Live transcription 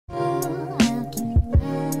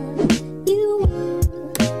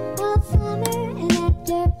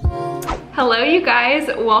Hello you guys,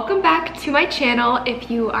 welcome back to my channel. If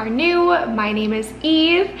you are new, my name is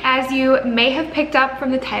Eve. As you may have picked up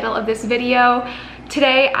from the title of this video,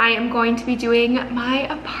 today I am going to be doing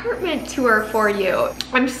my apartment tour for you.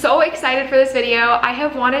 I'm so excited for this video. I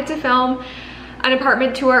have wanted to film an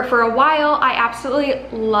apartment tour for a while. I absolutely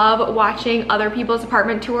love watching other people's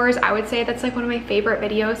apartment tours. I would say that's like one of my favorite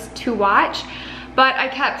videos to watch. But I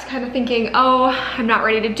kept kind of thinking, oh, I'm not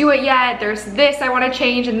ready to do it yet. There's this I want to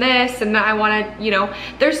change and this, and I want to, you know,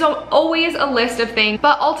 there's always a list of things.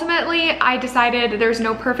 But ultimately, I decided there's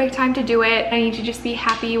no perfect time to do it. I need to just be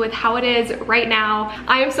happy with how it is right now.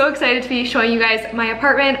 I am so excited to be showing you guys my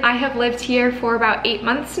apartment. I have lived here for about 8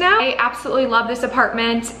 months now. I absolutely love this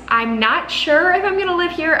apartment. I'm not sure if I'm gonna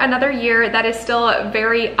live here another year. That is still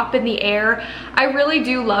very up in the air. I really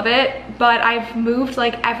do love it, but I've moved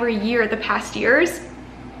like every year the past years.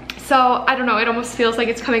 So I don't know, it almost feels like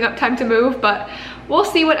it's coming up time to move, but we'll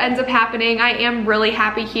see what ends up happening. I am really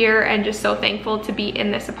happy here and just so thankful to be in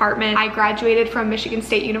this apartment. I graduated from Michigan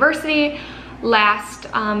State University last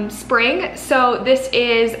spring, so this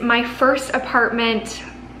is my first apartment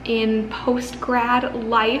in post-grad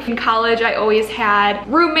life. In college, I always had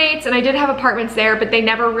roommates and I did have apartments there, but they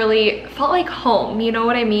never really felt like home, you know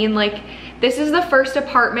what I mean? Like, this is the first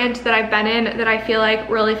apartment that I've been in that I feel like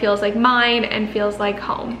really feels like mine and feels like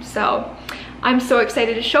home. So I'm so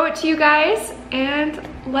excited to show it to you guys, and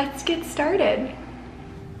let's get started.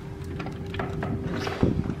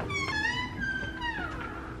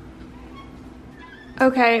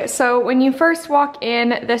 Okay, so when you first walk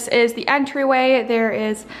in, this is the entryway. There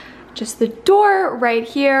is just the door right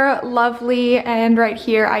here, lovely, and right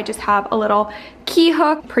here I just have a little key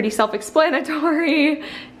hook, pretty self-explanatory,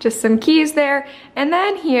 just some keys there. And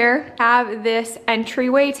then here I have this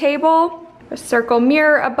entryway table, a circle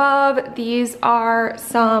mirror above. These are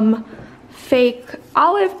some fake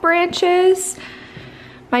olive branches.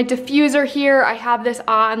 My diffuser here, I have this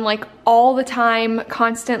on like all the time,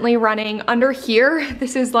 constantly running. Under here,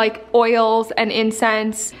 this is like oils and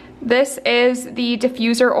incense. This is the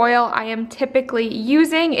diffuser oil I am typically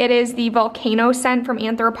using. It is the Volcano scent from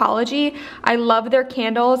Anthropologie. I love their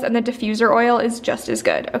candles, and the diffuser oil is just as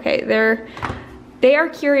good. Okay, they are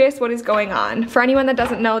curious what is going on. For anyone that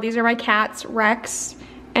doesn't know, these are my cats, Rex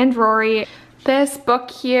and Rory. This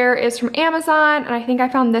book here is from Amazon, and I think I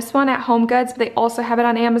found this one at HomeGoods, but they also have it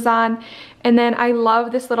on Amazon. And then I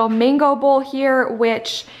love this little mango bowl here,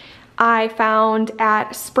 which I found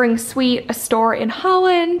at Spring Sweet, a store in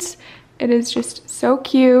Holland. It is just so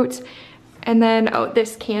cute. And then, oh,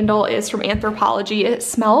 this candle is from Anthropologie. It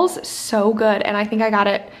smells so good, and I think I got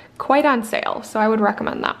it quite on sale, so I would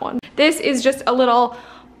recommend that one. This is just a little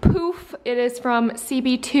poof. It is from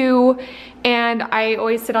CB2, and I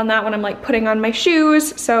always sit on that when I'm like putting on my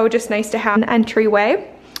shoes, so just nice to have an entryway.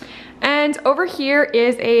 And over here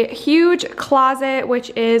is a huge closet, which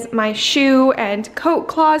is my shoe and coat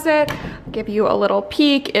closet. I'll give you a little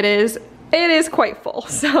peek. It is quite full.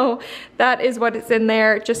 So that is what is in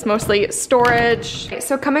there, just mostly storage. Okay,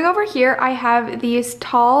 so coming over here, I have these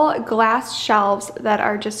tall glass shelves that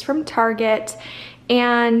are just from Target,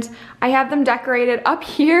 and I have them decorated. Up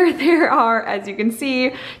here, there are, as you can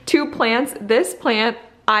see, 2 plants. This plant,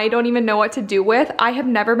 I don't even know what to do with. I have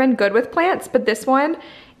never been good with plants, but this one,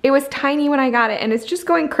 it was tiny when I got it, and it's just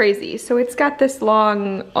going crazy. So it's got this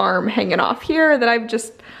long arm hanging off here that I've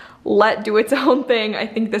just let do its own thing. I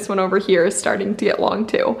think this one over here is starting to get long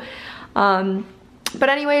too. But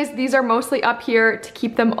anyways, these are mostly up here to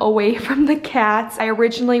keep them away from the cats. I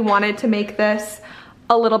originally wanted to make this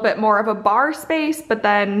a little bit more of a bar space, but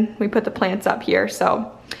then we put the plants up here,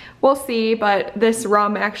 so we'll see. But this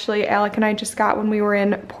rum, actually, Alec and I just got when we were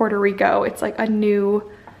in Puerto Rico. It's like a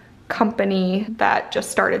new company that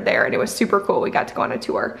just started there, and it was super cool. We got to go on a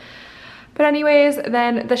tour. But anyways,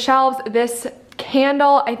 then the shelves, this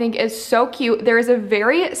candle I think is so cute. There is a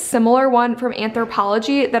very similar one from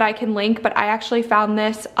Anthropologie that I can link, but I actually found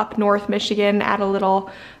this up north Michigan at a little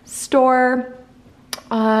store.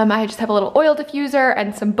 I just have a little oil diffuser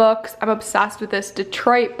and some books. I'm obsessed with this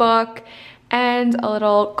Detroit book and a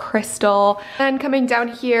little crystal. And coming down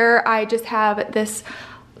here, I just have this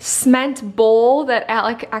cement bowl that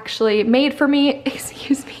Alec actually made for me.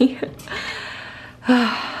 Excuse me.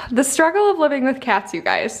 The struggle of living with cats, you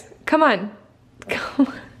guys. Come on.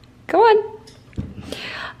 Come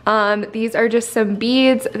on. These are just some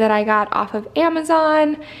beads that I got off of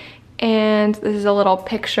Amazon. And this is a little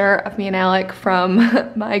picture of me and Alec from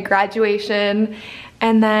my graduation.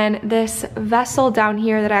 And then this vessel down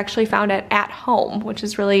here that I actually found at home, which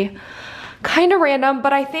is really kind of random,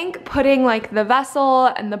 but I think putting like the vessel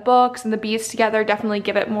and the books and the beads together definitely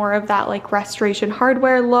give it more of that like restoration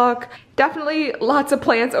hardware look. Definitely lots of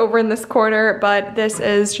plants over in this corner, but this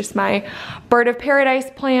is just my bird of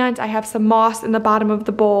paradise plant. I have some moss in the bottom of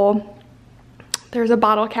the bowl. There's a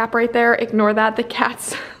bottle cap right there. Ignore that. The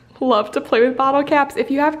cats love to play with bottle caps.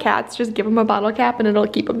 If you have cats, just give them a bottle cap and it'll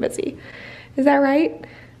keep them busy. Is that right?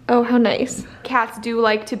 Oh, how nice. Cats do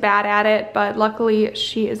like to bat at it, but luckily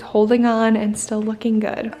she is holding on and still looking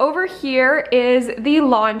good. Over here is the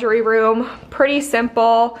laundry room. Pretty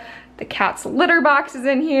simple. The cat's litter box is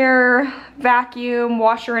in here, vacuum,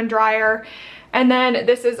 washer and dryer. And then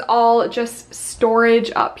this is all just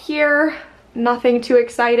storage up here. Nothing too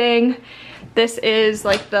exciting. This is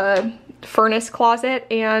like the furnace closet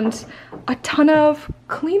and a ton of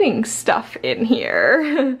cleaning stuff in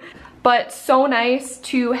here. But so nice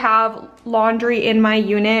to have laundry in my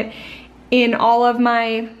unit. In all of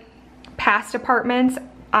my past apartments,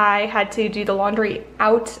 I had to do the laundry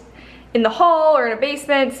out in the hall or in a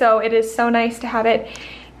basement, so it is so nice to have it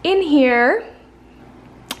in here.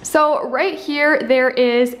 So right here, there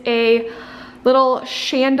is a little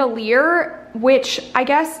chandelier, which I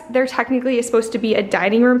guess there technically is supposed to be a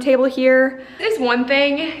dining room table here. This is one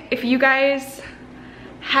thing, if you guys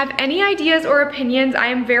have any ideas or opinions, I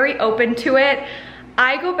am very open to it.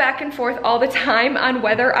 I go back and forth all the time on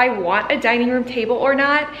whether I want a dining room table or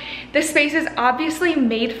not. The space is obviously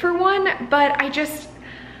made for one, but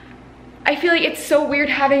I feel like it's so weird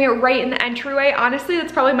having it right in the entryway. Honestly,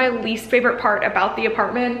 that's probably my least favorite part about the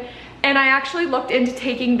apartment. And I actually looked into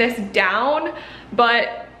taking this down,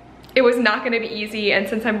 but it was not gonna be easy, and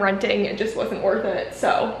since I'm renting, it just wasn't worth it.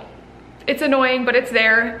 So it's annoying, but it's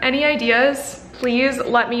there. Any ideas? Please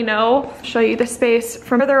let me know. Show you the space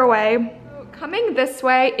from further away. Coming this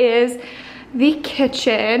way is the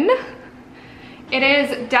kitchen. It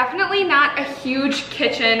is definitely not a huge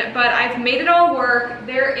kitchen, but I've made it all work.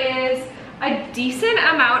 There is a decent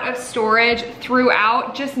amount of storage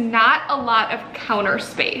throughout, just not a lot of counter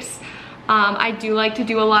space. I do like to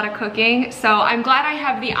do a lot of cooking, so I'm glad I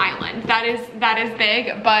have the island. That is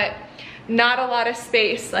big, but not a lot of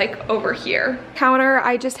space like over here. Counter,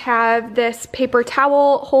 I just have this paper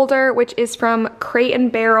towel holder, which is from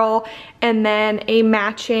Crate & Barrel, and then a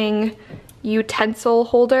matching utensil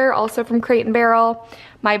holder, also from Crate & Barrel.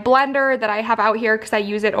 My blender that I have out here because I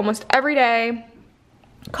use it almost every day.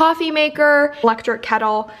 Coffee maker, electric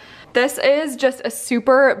kettle. This is just a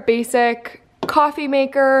super basic coffee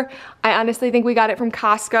maker. I honestly think we got it from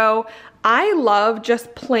Costco. I love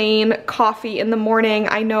just plain coffee in the morning.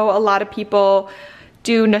 I know a lot of people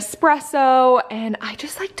do Nespresso, and I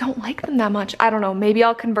just don't like them that much. I don't know, maybe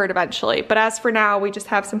I'll convert eventually, but as for now, we just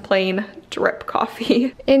have some plain drip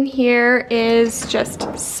coffee. In here is just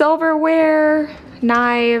silverware,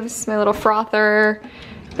 knives, my little frother.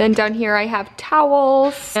 Then down here I have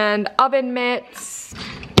towels and oven mitts.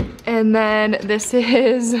 And then this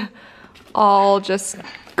is all just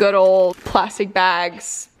good old plastic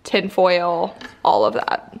bags, tin foil, all of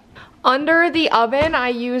that. Under the oven, I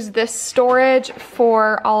use this storage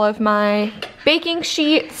for all of my baking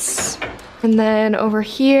sheets. And then over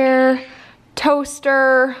here,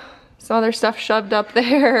 toaster, some other stuff shoved up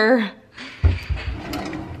there.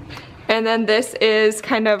 And then this is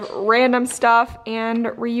kind of random stuff and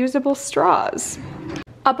reusable straws.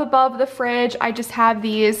 Up above the fridge, I just have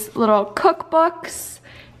these little cookbooks.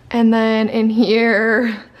 And then in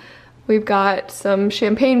here, we've got some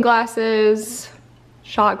champagne glasses,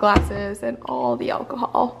 shot glasses, and all the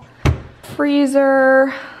alcohol.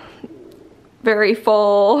 Freezer, very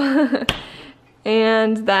full.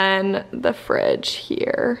 And then the fridge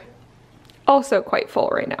here, also quite full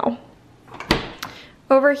right now.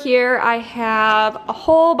 Over here, I have a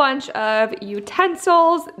whole bunch of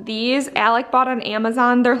utensils. These Alec bought on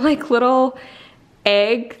Amazon. They're like little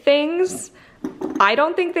egg things. I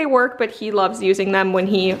don't think they work, but he loves using them when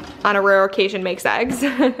he, on a rare occasion, makes eggs.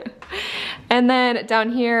 And then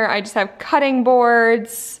down here, I just have cutting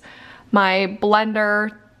boards, my blender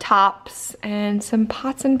tops, and some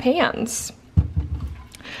pots and pans.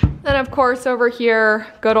 Then of course over here,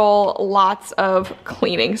 good old lots of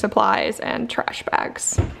cleaning supplies and trash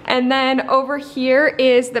bags. And then over here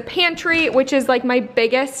is the pantry, which is like my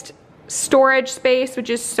biggest storage space,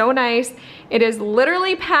 which is so nice. It is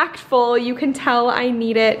literally packed full. You can tell I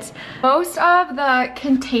need it. Most of the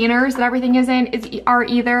containers that everything is in are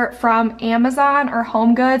either from Amazon or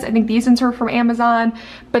Home Goods. I think these ones are from Amazon,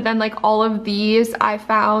 but then like all of these I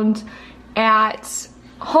found at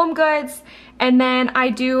Home Goods. And then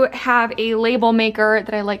I do have a label maker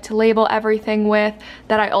that I like to label everything with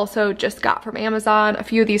that I also just got from Amazon. A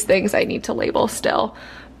few of these things I need to label still.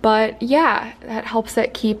 But yeah, that helps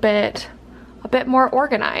it keep it a bit more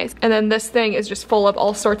organized. And then this thing is just full of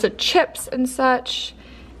all sorts of chips and such.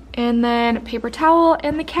 and then paper towel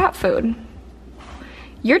and the cat food.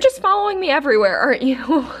 You're just following me everywhere, aren't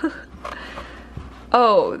you?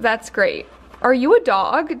 Oh, that's great. Are you a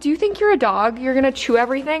dog? Do you think you're a dog? You're gonna chew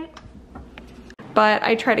everything? But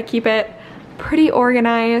I try to keep it pretty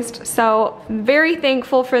organized, so very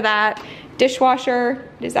thankful for that. Dishwasher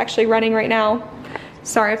is actually running right now.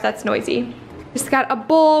 Sorry if that's noisy. Just got a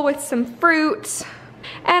bowl with some fruit.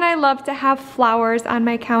 And I love to have flowers on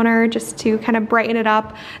my counter just to kind of brighten it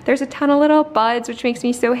up. There's a ton of little buds, which makes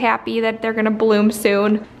me so happy that they're gonna bloom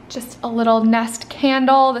soon. Just a little nest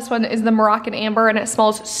candle. This one is the Moroccan Amber and it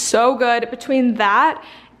smells so good. Between that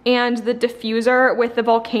and the diffuser with the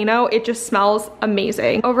volcano, it just smells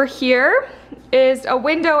amazing. Over here is a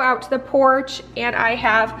window out to the porch, and I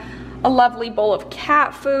have a lovely bowl of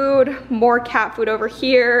cat food, more cat food over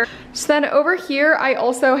here. So then over here, I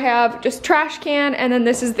also have just trash can, and then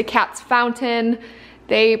this is the cat's fountain.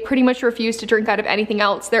 They pretty much refuse to drink out of anything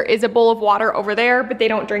else. There is a bowl of water over there, but they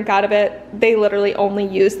don't drink out of it. They literally only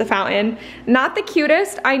use the fountain. Not the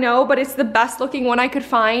cutest, I know, but it's the best looking one I could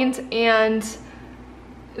find, and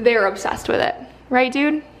they're obsessed with it. Right,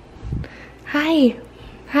 dude? Hi,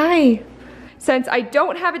 hi. Since I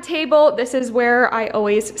don't have a table, this is where I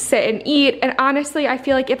always sit and eat. And honestly, I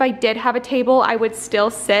feel like if I did have a table, I would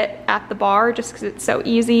still sit at the bar just because it's so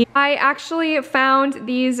easy. I actually found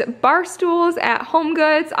these bar stools at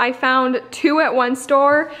HomeGoods. I found 2 at one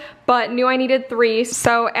store, but knew I needed 3.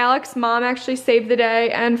 So Alex's mom actually saved the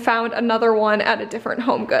day and found another one at a different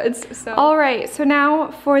HomeGoods. So. All right, so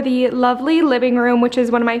now for the lovely living room, which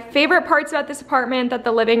is one of my favorite parts about this apartment, that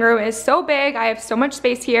the living room is so big. I have so much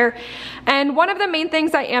space here. And one of the main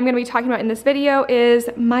things I am gonna be talking about in this video is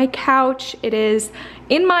my couch. It is,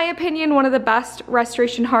 in my opinion, one of the best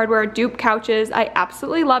Restoration Hardware dupe couches. I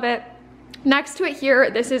absolutely love it. Next to it here,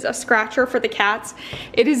 this is a scratcher for the cats.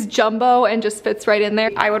 It is jumbo and just fits right in there.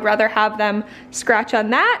 I would rather have them scratch on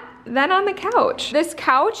that than on the couch. This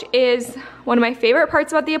couch is one of my favorite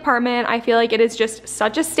parts about the apartment. I feel like it is just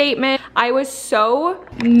such a statement. I was so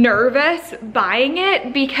nervous buying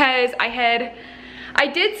it because I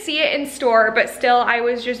did see it in store, but still I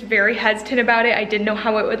was just very hesitant about it. I didn't know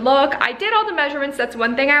how it would look. I did all the measurements. That's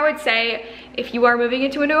one thing I would say. If you are moving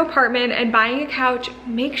into a new apartment and buying a couch,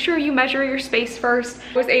 make sure you measure your space first.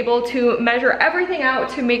 I was able to measure everything out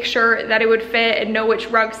to make sure that it would fit and know which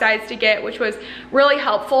rug size to get, which was really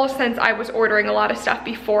helpful since I was ordering a lot of stuff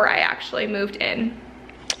before I actually moved in.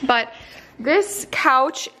 But this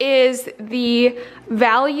couch is the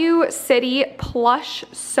Value City plush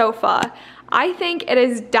sofa. I think it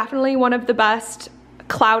is definitely one of the best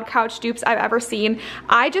cloud couch dupes I've ever seen.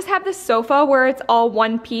 I just have this sofa where it's all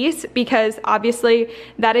one piece because obviously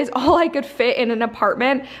that is all I could fit in an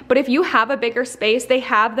apartment. But if you have a bigger space, they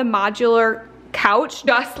have the modular couch,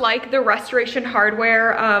 just like the Restoration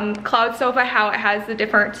Hardware cloud sofa, how it has the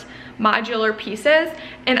different modular pieces.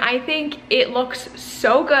 And I think it looks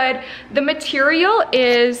so good. The material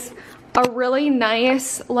is a really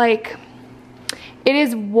nice, like, it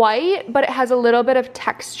is white, but it has a little bit of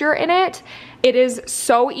texture in it. It is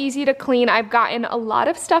so easy to clean. I've gotten a lot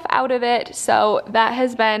of stuff out of it, so that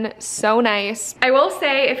has been so nice. I will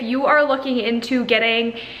say, if you are looking into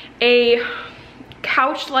getting a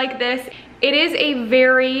couch like this, it is a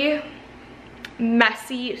very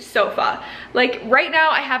messy sofa. Like right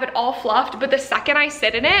now I have it all fluffed, but the second I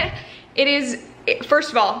sit in it,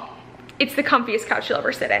 first of all, it's the comfiest couch you'll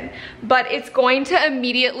ever sit in, but it's going to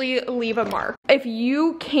immediately leave a mark. If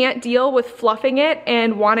you can't deal with fluffing it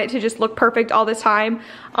and want it to just look perfect all the time,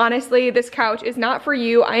 honestly, this couch is not for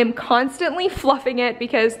you. I am constantly fluffing it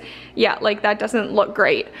because, yeah, like that doesn't look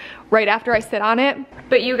great right after I sit on it.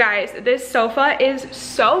 But you guys, this sofa is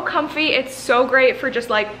so comfy. It's so great for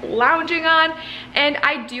just like lounging on. And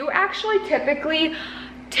I do actually typically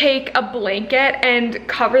take a blanket and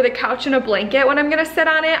cover the couch in a blanket when I'm gonna sit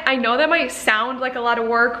on it. I know that might sound like a lot of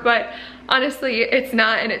work, but honestly it's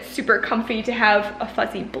not, and it's super comfy to have a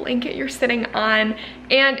fuzzy blanket you're sitting on,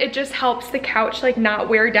 and it just helps the couch like not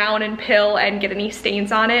wear down and pill and get any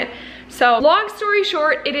stains on it. So long story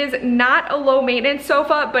short, it is not a low maintenance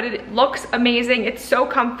sofa, but it looks amazing. It's so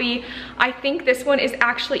comfy. I think this one is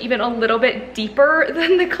actually even a little bit deeper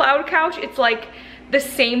than the cloud couch. It's like the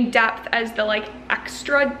same depth as the like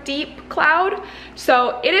extra deep cloud.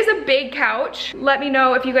 So it is a big couch. Let me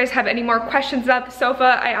know if you guys have any more questions about the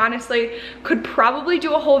sofa. I honestly could probably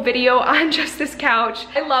do a whole video on just this couch.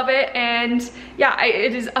 I love it, and yeah,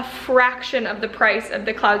 it is a fraction of the price of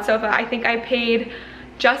the cloud sofa. I think I paid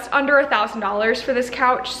just under $1,000 for this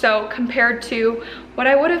couch. So compared to what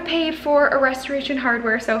I would have paid for a Restoration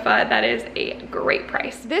Hardware sofa, that is a great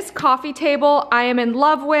price. This coffee table I am in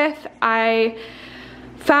love with. I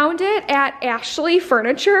Found it at Ashley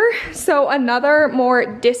Furniture, so another more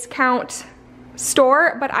discount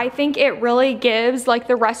store, but I think it really gives like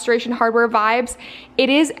the Restoration Hardware vibes. It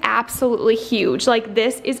is absolutely huge. Like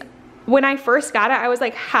this is, when I first got it, I was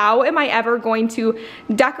like, how am I ever going to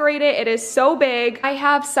decorate it? It is so big. I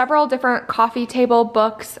have several different coffee table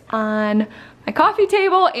books on my coffee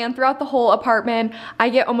table and throughout the whole apartment. I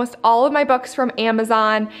get almost all of my books from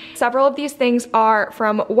Amazon. Several of these things are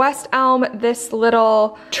from West Elm. This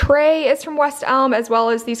little tray is from West Elm, as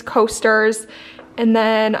well as these coasters. And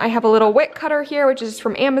then I have a little wick cutter here, which is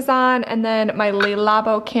from Amazon. And then my Le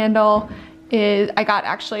Labo candle I got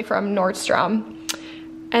actually from Nordstrom.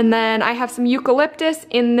 And then I have some eucalyptus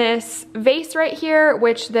in this vase right here,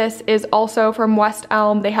 which this is also from West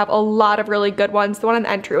Elm. They have a lot of really good ones. The one on the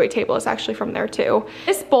entryway table is actually from there too.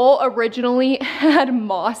 This bowl originally had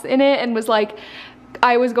moss in it and was like,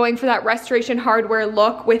 I was going for that Restoration Hardware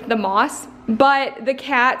look with the moss, but the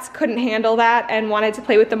cats couldn't handle that and wanted to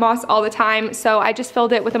play with the moss all the time. So I just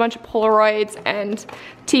filled it with a bunch of Polaroids and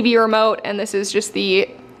TV remote, and this is just the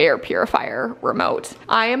air purifier remote.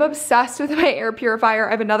 I am obsessed with my air purifier. I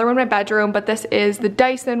have another one in my bedroom, but this is the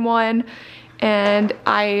Dyson one, and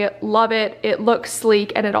I love it. It looks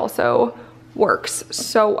sleek and it also works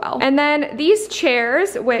so well. And then these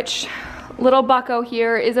chairs, which little bucko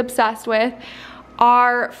here is obsessed with,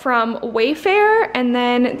 are from Wayfair, and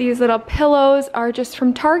then these little pillows are just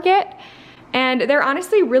from Target. And they're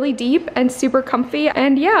honestly really deep and super comfy,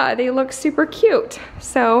 and yeah, they look super cute.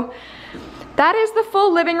 So that is the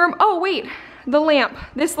full living room. Oh wait, the lamp.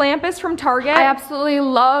 This lamp is from Target. I absolutely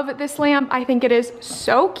love this lamp. I think it is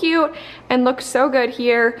so cute and looks so good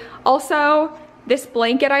here. Also, this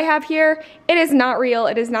blanket I have here, it is not real.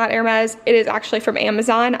 It is not Hermes. It is actually from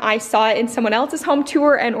Amazon. I saw it in someone else's home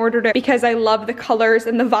tour and ordered it because I love the colors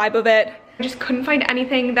and the vibe of it. I just couldn't find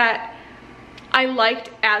anything that I liked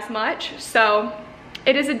as much. So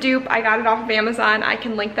it is a dupe. I got it off of Amazon. I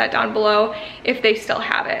can link that down below if they still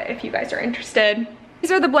have it, if you guys are interested. These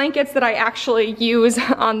are the blankets that I actually use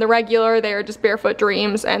on the regular. They are just Barefoot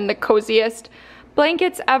Dreams and the coziest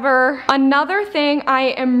blankets ever. Another thing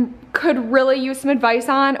could really use some advice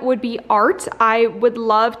on would be art. I would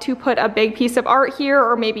love to put a big piece of art here,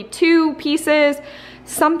 or maybe 2 pieces,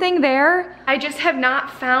 something there. I just have not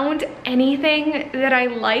found anything that I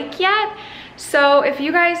like yet. So if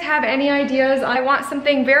you guys have any ideas, I want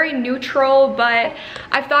something very neutral, but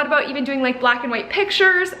I've thought about even doing like black and white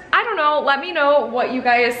pictures. I don't know, let me know what you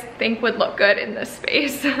guys think would look good in this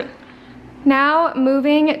space. Now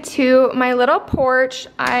moving to my little porch.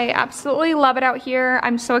 I absolutely love it out here.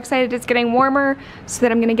 I'm so excited it's getting warmer so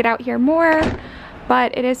that I'm gonna get out here more,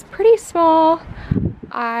 but it is pretty small.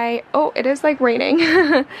 Oh, it is like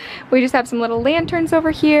raining. We just have some little lanterns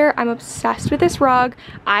over here. I'm obsessed with this rug.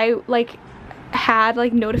 I had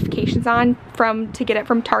notifications on to get it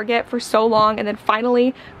from Target for so long, and then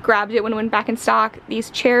finally grabbed it when it went back in stock. These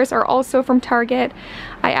chairs are also from Target.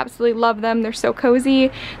 I absolutely love them. They're so cozy.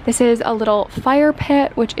 This is a little fire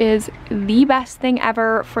pit, which is the best thing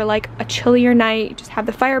ever for like a chillier night. Just have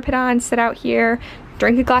the fire pit on, sit out here,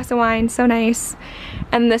 drink a glass of wine, so nice.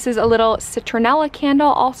 And this is a little citronella candle,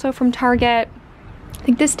 also from Target. I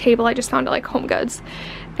think this table I just found at like Home Goods.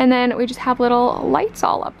 And then we just have little lights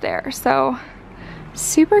all up there. So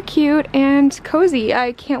super cute and cozy.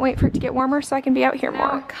 I can't wait for it to get warmer so I can be out here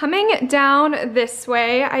more. Coming down this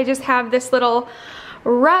way, I just have this little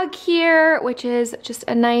rug here, which is just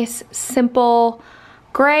a nice, simple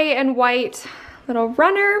gray and white little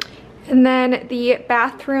runner. And then the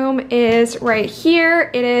bathroom is right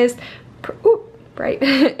here. It is,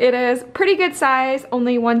 it is pretty good size,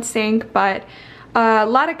 only 1 sink, but a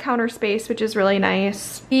lot of counter space, which is really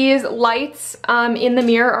nice. These lights in the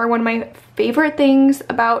mirror are one of my favorite things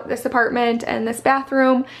about this apartment and this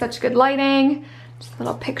bathroom. Such good lighting. Just a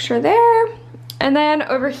little picture there. And then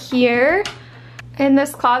over here in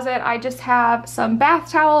this closet, I just have some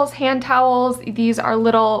bath towels, hand towels. These are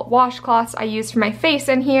little washcloths I use for my face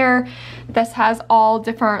in here. This has all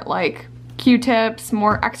different like Q-tips,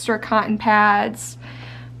 more extra cotton pads,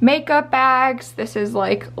 makeup bags. This is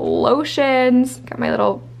like lotions. Got my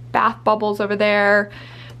little bath bubbles over there.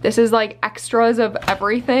 This is like extras of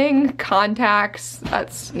everything. Contacts,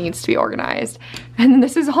 that needs to be organized. And then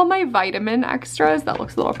this is all my vitamin extras. That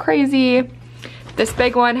looks a little crazy. This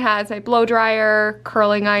big one has a blow dryer,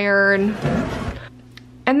 curling iron.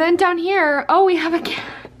 And then down here, oh, we have a cat.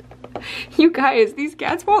 You guys, these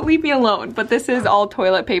cats won't leave me alone, but this is all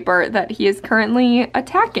toilet paper that he is currently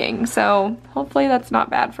attacking, so hopefully that's not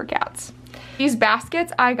bad for cats. These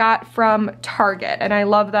baskets I got from Target, and I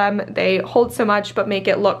love them. They hold so much, but make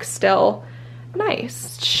it look still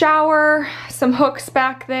nice. Shower, some hooks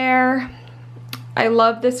back there. I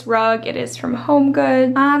love this rug. It is from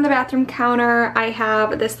HomeGoods. On the bathroom counter, I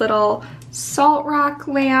have this little salt rock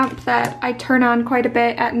lamp that I turn on quite a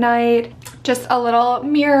bit at night. Just a little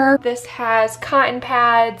mirror. This has cotton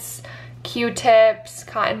pads, Q-tips,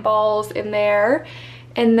 cotton balls in there.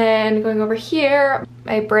 And then going over here,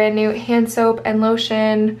 my brand new hand soap and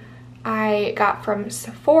lotion I got from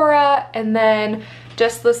Sephora, and then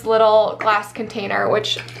just this little glass container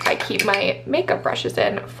which I keep my makeup brushes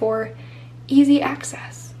in for easy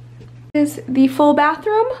access. This is the full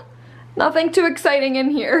bathroom. Nothing too exciting in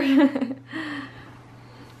here.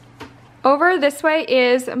 Over this way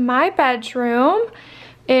is my bedroom.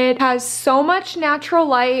 It has so much natural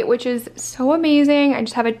light, which is so amazing. I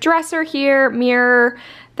just have a dresser here, mirror,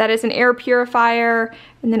 that is an air purifier,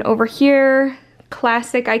 and then over here,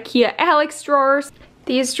 classic IKEA Alex drawers.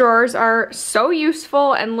 These drawers are so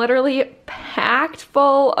useful and literally packed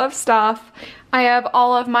full of stuff. I have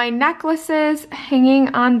all of my necklaces hanging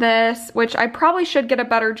on this, which I probably should get a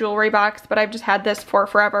better jewelry box, but I've just had this for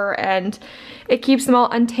forever and it keeps them all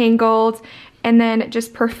untangled. And then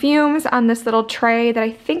just perfumes on this little tray that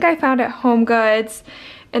I think I found at HomeGoods.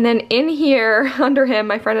 And then in here, under him,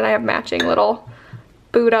 my friend and I have matching little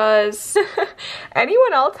Buddhas.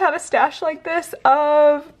 Anyone else have a stash like this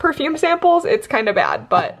of perfume samples? It's kind of bad,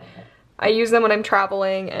 but I use them when I'm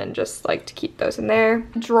traveling and just like to keep those in there.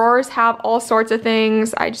 Drawers have all sorts of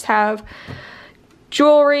things. I just have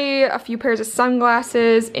jewelry, a few pairs of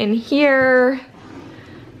sunglasses in here.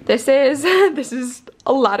 This is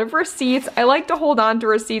a lot of receipts. I like to hold on to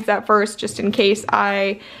receipts at first just in case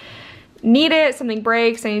I need it, something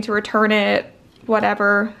breaks, I need to return it,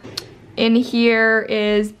 whatever. In here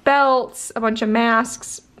is belts, a bunch of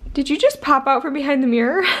masks. Did you just pop out from behind the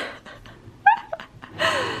mirror?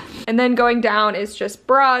 And then going down is just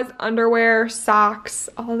bras, underwear, socks,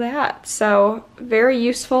 all that. So very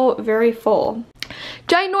useful, very full.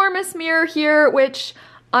 Ginormous mirror here, which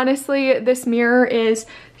honestly, this mirror is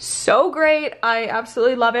so great. I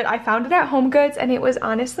absolutely love it. I found it at HomeGoods and it was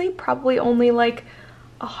honestly probably only like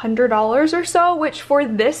 $100 or so, which for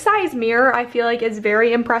this size mirror, I feel like is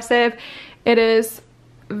very impressive. It is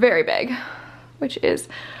very big, which is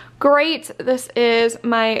great. This is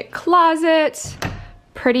my closet.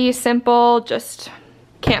 Pretty simple, just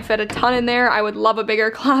can't fit a ton in there. I would love a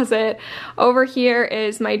bigger closet. Over here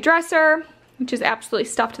is my dresser, which is absolutely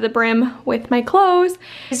stuffed to the brim with my clothes.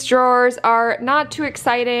 These drawers are not too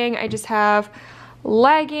exciting. I just have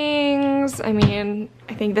leggings. I mean,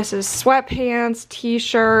 I think this is sweatpants,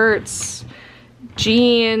 t-shirts,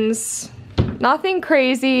 jeans, nothing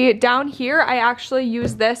crazy. Down here, I actually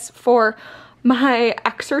use this for my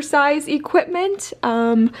exercise equipment.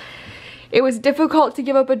 It was difficult to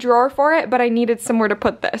give up a drawer for it, but I needed somewhere to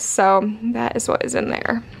put this, so that is what is in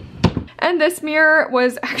there. And this mirror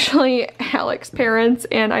was actually Alex's parents,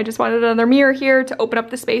 and I just wanted another mirror here to open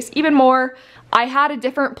up the space even more. I had a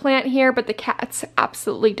different plant here, but the cats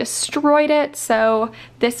absolutely destroyed it, so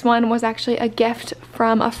this one was actually a gift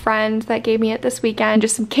from a friend that gave me it this weekend.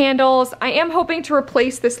 Just some candles. I am hoping to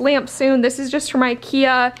replace this lamp soon. This is just from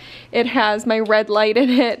IKEA. It has my red light in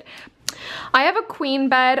it. I have a queen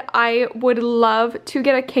bed. I would love to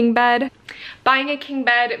get a king bed. Buying a king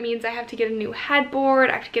bed means I have to get a new headboard,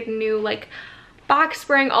 I have to get a new like box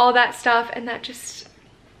spring, all that stuff, and that just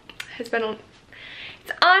has been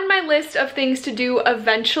it's on my list of things to do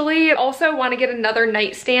eventually. I also want to get another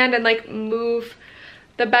nightstand and like move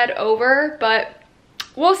the bed over, but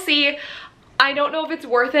we'll see. I don't know if it's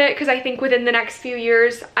worth it because I think within the next few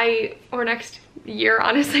years, or next year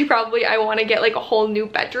honestly probably, I want to get like a whole new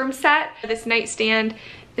bedroom set. This nightstand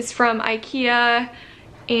is from IKEA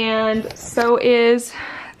and so is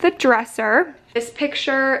the dresser. This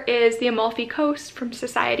picture is the Amalfi Coast from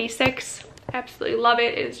Society 6. Absolutely love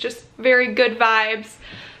it. It is just very good vibes.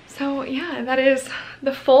 So yeah, that is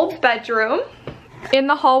the full bedroom. In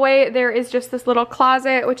the hallway there is just this little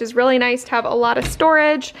closet, which is really nice to have a lot of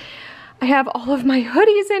storage. I have all of my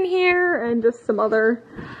hoodies in here and just some other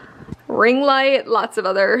ring light, lots of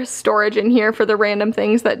other storage in here for the random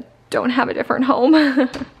things that don't have a different home.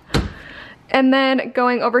 And then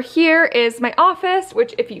going over here is my office,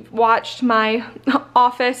 which if you've watched my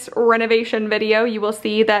office renovation video, you will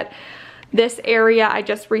see that this area I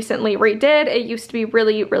just recently redid. It used to be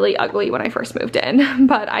really, really ugly when I first moved in,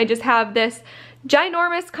 but I just have this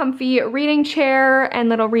ginormous comfy reading chair and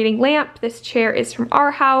little reading lamp. This chair is from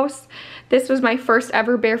our house. This was my first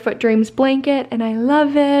ever Barefoot Dreams blanket and I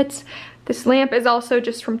love it. This lamp is also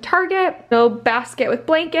just from Target. Little basket with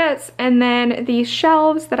blankets and then these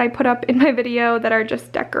shelves that I put up in my video that are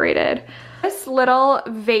just decorated. This little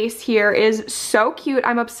vase here is so cute.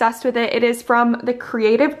 I'm obsessed with it. It is from the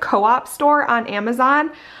Creative Co-op store on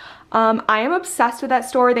Amazon. I am obsessed with that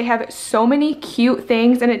store. They have so many cute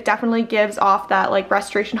things and it definitely gives off that like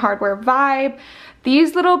Restoration Hardware vibe.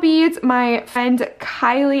 These little beads, my friend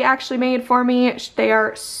Kylie actually made for me. They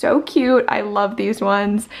are so cute. I love these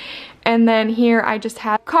ones. And then here I just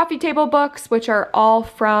have coffee table books, which are all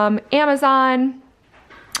from Amazon.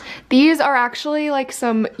 These are actually like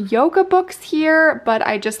some yoga books here, but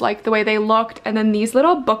I just like the way they looked. And then these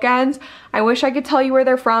little bookends, I wish I could tell you where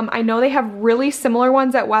they're from. I know they have really similar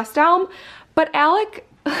ones at West Elm, but Alec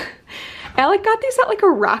got these at like a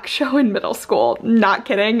rock show in middle school. Not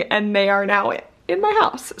kidding. And they are now in my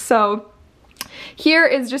house. So here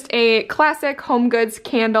is just a classic Home Goods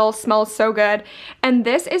candle, smells so good. And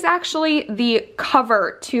this is actually the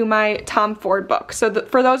cover to my Tom Ford book. So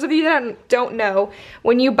for those of you that don't know,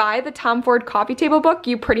 when you buy the Tom Ford coffee table book,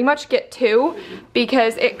 you pretty much get two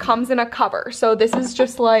because it comes in a cover. So this is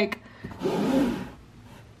just like,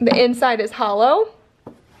 the inside is hollow,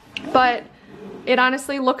 but it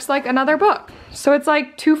honestly looks like another book. So it's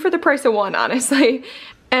like two for the price of one, honestly.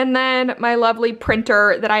 And then my lovely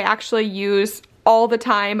printer that I actually use all the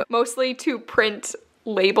time, mostly to print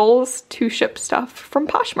labels to ship stuff from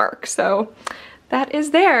Poshmark. So that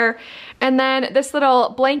is there. And then this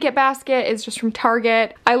little blanket basket is just from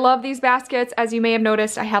Target. I love these baskets. As you may have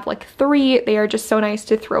noticed, I have like 3. They are just so nice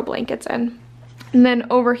to throw blankets in. And then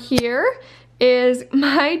over here is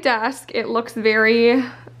my desk. It looks very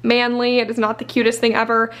manly. It is not the cutest thing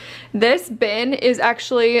ever. This bin is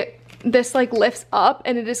actually, this like lifts up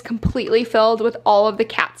and it is completely filled with all of the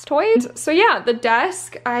cat's toys. So yeah, the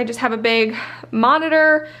desk, I just have a big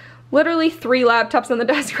monitor, literally 3 laptops on the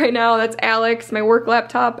desk right now. That's Alex, my work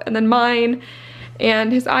laptop, and then mine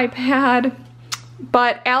and his iPad.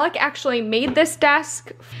 But Alec actually made this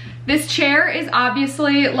desk. This chair is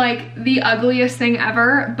obviously like the ugliest thing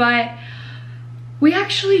ever, but we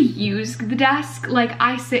actually use the desk. Like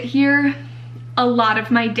I sit here a lot of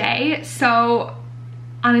my day, so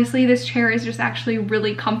honestly, this chair is just actually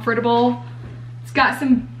really comfortable. It's got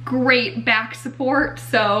some great back support,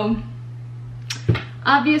 so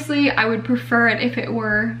obviously I would prefer it if it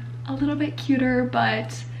were a little bit cuter,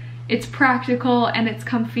 but it's practical and it's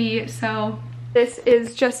comfy, so. This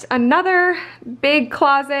is just another big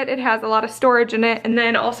closet. It has a lot of storage in it, and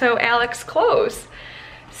then also Alec's clothes.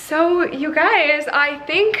 So you guys, I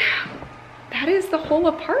think that is the whole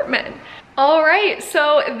apartment. All right,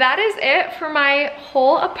 so that is it for my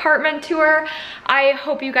whole apartment tour. I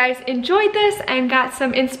hope you guys enjoyed this and got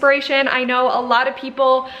some inspiration. I know a lot of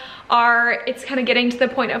people it's kind of getting to the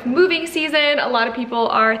point of moving season. A lot of people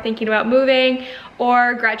are thinking about moving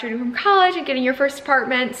or graduating from college and getting your first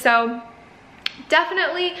apartment. So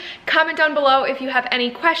definitely comment down below if you have any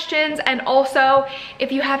questions, and also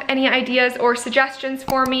if you have any ideas or suggestions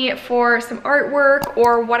for me for some artwork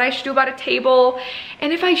or what I should do about a table,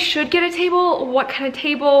 and if I should get a table, what kind of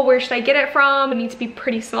table, where should I get it from. It needs to be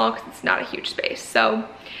pretty small because it's not a huge space. So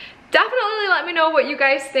definitely let me know what you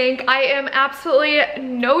guys think. I am absolutely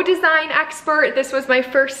no design expert. This was my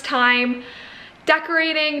first time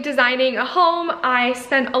decorating, designing a home. I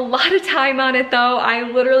spent a lot of time on it though. I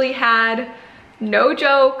literally had, no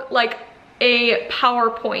joke, like a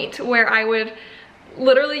PowerPoint where I would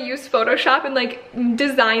literally use Photoshop and like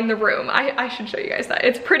design the room. I should show you guys that.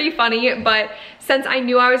 It's pretty funny, but since I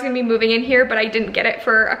knew I was gonna be moving in here, but I didn't get it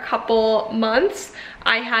for a couple months,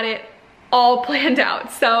 I had it all planned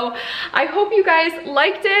out. So I hope you guys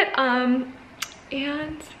liked it.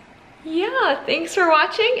 And yeah, thanks for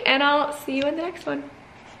watching, and I'll see you in the next one.